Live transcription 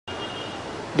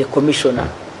the commissioner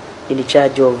in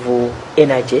charge of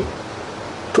energy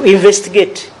to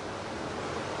investigate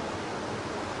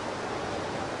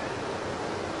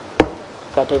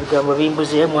kata ebigambo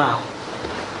bimbuzeemu awo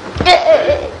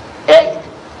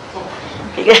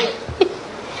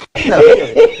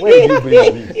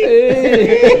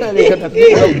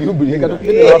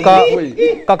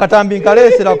kakatambi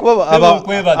nkalesera kuba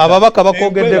ababaka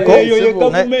bakogeddeko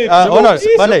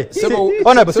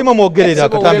ona sima mwogerera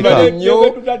akatambi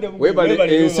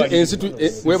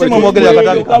sima mwogerera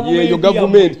akatambi yeyo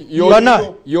government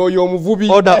yoyo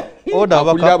omuvubi oda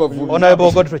abaka ona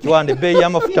bogoto Kiwanda bei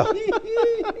y'amafuta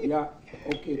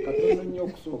okay katono nnyo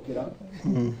okusokera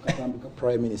katambika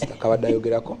prime minister kabadde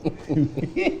ayogerako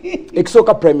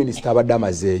ekisooka prime minister abadde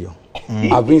amazeeyo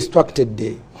I've instructed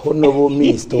the honorable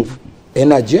minister of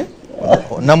energy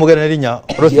namugera nerinya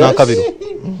Rosna Kabiru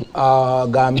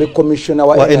gambe commissioner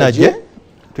wa energy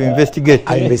to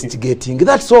investigate investigating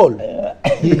that's all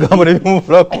bigambo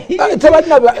nebimufulako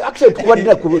tabadde actually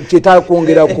tukubadde kyetala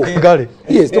kwongerako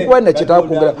yes tukubadde kyetala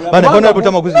kwongerako bana bona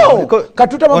butamaguzi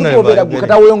katutama kuobera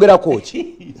katawongerako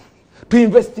ki to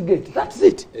investigate that's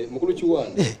it mukulu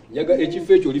Kiwanda nyaga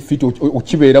ekifo ekyo lifito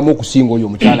okibeeramu okusinga oyo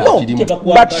omukyala akirimu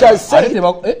but shall say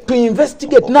to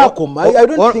investigate nakoma I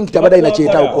don't think tabadde ina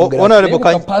kyetala kwongera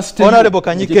honorable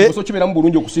Kanyike so kibeeramu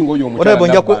bulungi okusinga oyo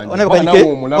omukyala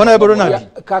honorable Ronald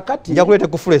kakati njakulete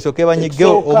kufuleso kebanyige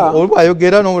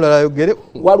olwayogera n'omulala ayogere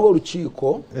waliwo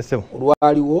olukiiko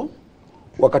olwaliwo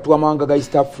wakati w'amawanga ga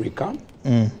East Africa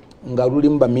nga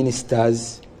lulimu ba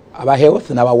ministers aba health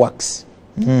n'aba works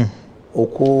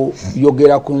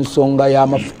okuyogera ku nsonga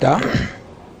y'amafuta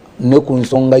ne ku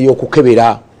nsonga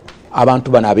y'okukebera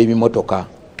abantu bano ab'ebimotoka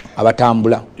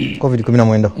abatambula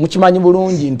COVID-19 mukimanyi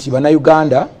bulungi nti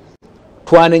bannayuganda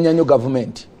twanenya nnyo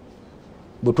gavumenti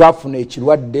bwe twafuna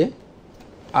ekirwadde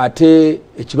ate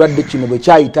ekirwadde kino bwe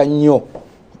kyayita nnyo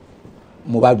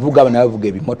mu bavuga banabavuga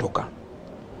ebimotoka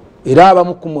era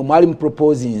abamu kumwe mwali mu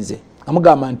proposinze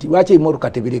amugamba nti lwaki ebimotoka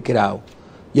tebirekeraawo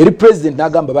yali president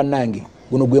n'agamba bannange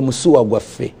guno gwe musuwa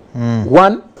gwaffe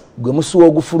one gwe musuwa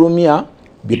ogufulumya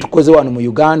bye tukoze wano mu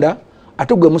Uganda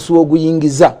ate gwe musuwa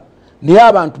oguyingiza naye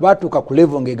abantu batuuka ku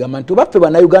level ng'egamba nti baffe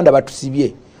bannayuganda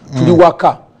batusibye tuli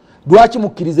waka lwaki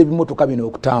mukkiriza ebimotoka bino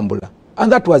okutambula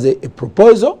and that was a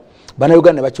proposal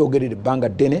bannayuganda bakyogerera ebbanga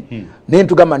ddene naye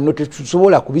ntugamba nno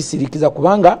tetusobola kubisirikiza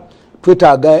kubanga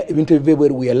twetaaga ebintu ebiva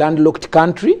ebweru we are landlocked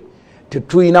country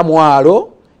tetulina mwalo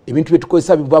ebintu bye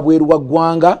tukozesa biva bweru wa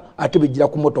ggwanga ate bijjira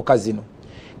ku motoka zino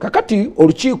kakati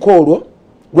olukiiko olwo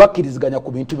lwakkiriziganya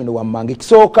ku bintu bino wammanga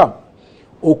ekisooka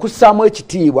okussaamu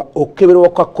ekitiibwa okukeberwa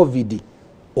kwa covid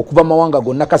okuva mawanga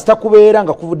gonna kasita kubeera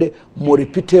nga kuvudde mu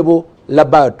repeatable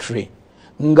laboratory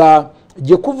nga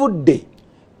gye kuvudde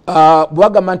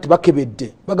bagamba nti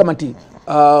bakebedde bagamba nti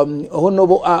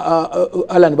honobo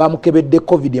Alan bamukebedde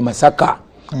covid e Masaka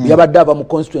yabadde ava mu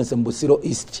constituency mu Busiro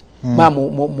East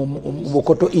mu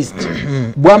Bukoto East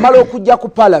bwamala okujja ku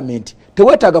parliament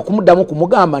tewetaaga kumuddamu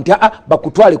kumugamba nti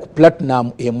bakutwale ku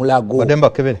platinum e Mulago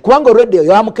kubanga already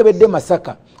yamukebedde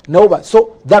Masaka so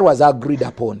that was agreed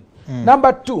upon.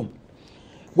 Number 2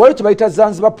 waliwo kye bayita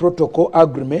Zanzibar protocol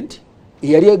agreement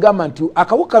eyali egamba nti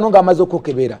akawuka kano ng'amaze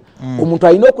okukebera omuntu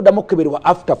alina okuddamu okukeberwa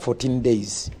after 14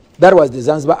 days. That was the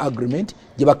Zanzibar agreement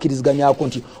gye bakkiriziganyako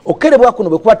nti okukerebwa kuno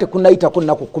bwe kuba tekunayitako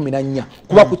nnaku 14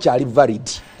 kuba kukyali valid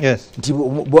nti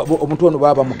omuntu ono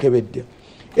baba bamukebedde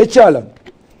ekyala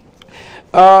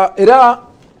era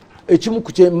ekimu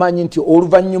ku kyemanyi nti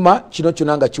oluvannyuma kino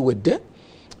kyonna nga kiwedde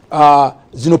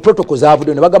zino protocol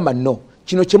zavudde ne bagamba no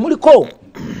kino kyemuliko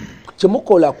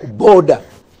kyemukola ku border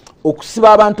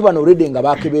okusiba abantu bano already nga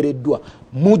bakebereddwa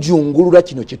mujungulula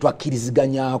kino kye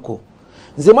twakkiriziganyako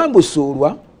nze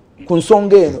mwambusuulwa ku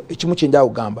nsonga eno ekimu kye njagala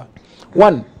kugamba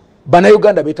one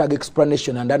bannayuganda beetaaga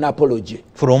explanation and an apology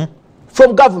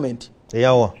from government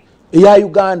eya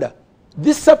Uganda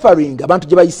this suffering abantu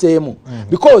gye bayiseemu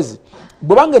because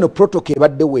bwebanga eno protocol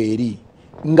ebadde weeri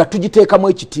nga tugiteekamu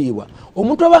ekitiibwa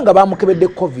omuntu abanga bamukebedde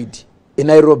covid e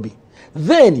Nairobi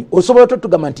then osobola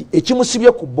tugamba nti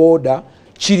ekimusibye ku border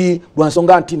kiri lwa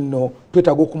nsonga nti nno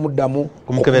twetaaga okumuddamu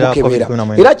okumukebera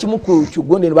era kimu ku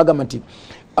kigonde ne bagamba nti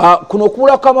kuno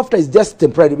okubula kw'amafuta is just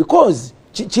temporary because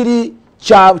kiri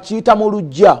kiyita mu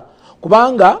lujja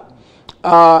kubanga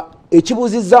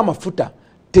ekibuuzizza amafuta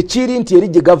tekiri nti eri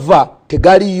gye gava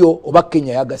tegaliyo oba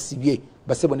Kenya yagasibye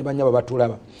basebo ne banyaba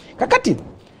batulaba kakati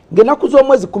ng'ennaku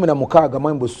z'omwezi 16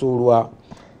 mwembusuulwa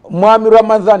mwami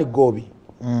Ramadhan Gobi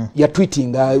ya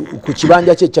tweetinga ku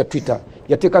kibanja kye kya Twitter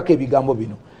yateekako ebigambo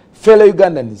bino fellow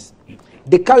Ugandans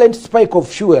the current spike of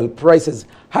fuel prices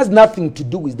has nothing to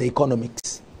do with the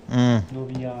economics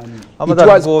It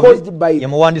was caused by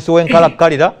yamuwandisi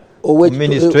w'enkalakkalira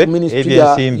ministry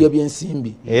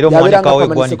ebyensimbi.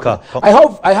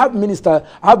 I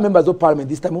have members of parliament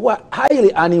this time who are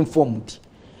highly uninformed.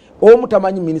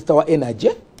 Omutamanyi minister wa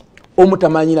energy,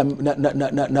 omutamanyi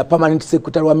na permanent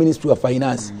secretary wa ministry of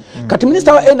finance. Kati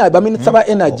minister wa energy, minister wa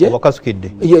energy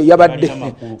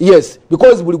yabadde. Yes,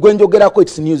 because buli gwenjogerako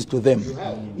it's news to them.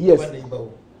 Yes.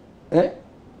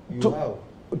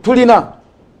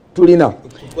 Tulina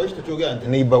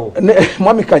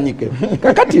mwami Kanyike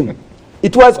kakati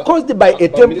it was caused by a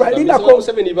temporary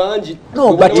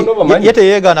no but yete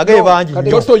yega nagaye banji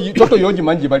toto yoji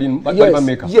manji bali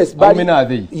bameka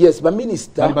yes ba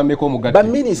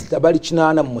minister bali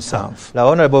kinana mu musanvu la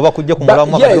honorable bakujja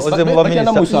kumulamu oze mu ba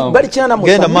minister bali kinana mu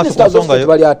musanvu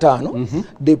bali atano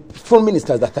the full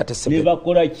ministers are 37 ne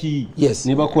bakola ki yes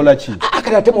ne bakola ki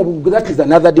akati mu that is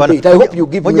another debate. I hope you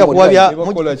give me more time.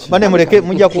 Mane muleke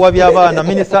mujja kuwabya abana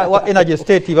minister wa energy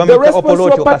state bamita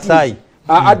opoloti Kasai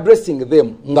addressing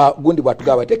them nga gundi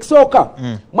bwatugaba tekisoka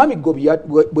mwami Gobi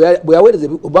bwe yawereze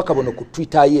obaka bono ku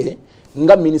Twitter ye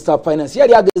nga minister of finance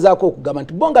yali agezaako okugamba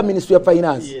nti bonga ministry of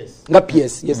finance nga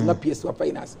PS nga PS wa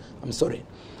finance I'm sorry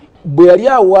bwe yali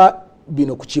awa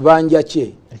bino ku kibanja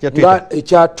kye nga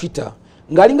ekya Twitter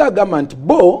ngalinga agamba nti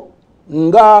bo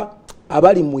nga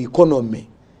abali mu economy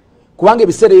kubanga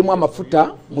ebiseera ebimu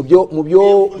amafuta mu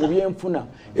byenfuna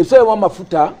ebiseera ebimu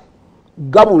amafuta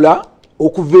gabula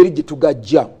okuva eri gye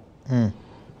tugajja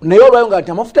naye olwayo nga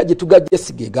nti amafuta gye tugajja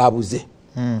sige gabuze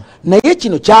naye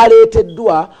kino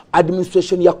kyaleeteddwa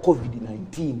administration ya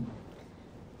COVID-19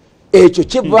 ekyo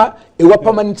kiva ewa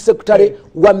permanent secretary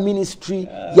wa ministry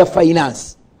ya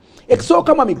finance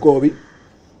ekisooka Mwami Gobi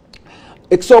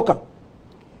ekisooka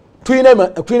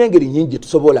tulina engeri nyingi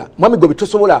tusobola Mwami Gobi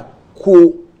tusobola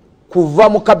kuva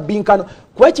mu kabinkano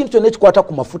kuba ekintu kyonna ekikwata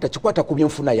ku mafuta kikwata ku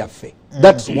byenfuna yaffe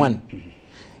that's one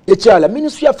ekyala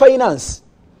ministry of finance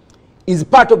is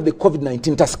part of the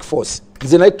COVID-19 task force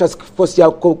nze nayo task force ya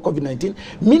COVID-19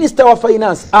 minister wa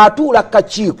finance atuula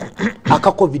kakiiko aka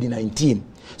COVID-19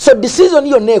 so decision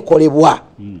yonna ekolebwa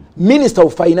minister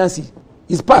of finance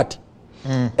is part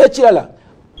ekirala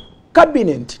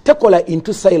cabinet tekola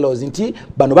into silos nti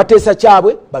bano bateesa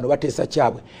kyabwe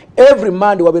every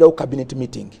Monday wabeerawo cabinet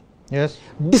meeting yes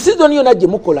decision yonna gye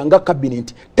mukola nga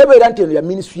cabinet tebeera nti eno ya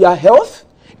ministry ya health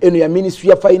eno ya ministry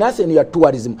ya finance eno ya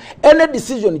tourism any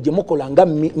decision gye mukola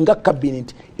nga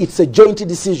cabinet it's a joint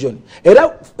decision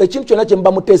era ekintu kyonna kye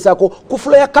mba muteesaako ku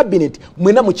floor ya cabinet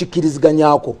mwena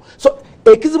mukikiriziganyako so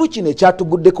ekizibu kino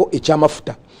ekyatuguddeko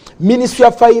ekyamafuta ministry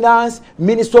of finance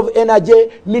ministry of energy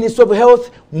ministry of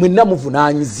health mwena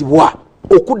muvunaanyizibwa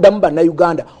okuddamu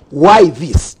bannayuganda why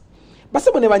this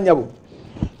basebo ne banyabo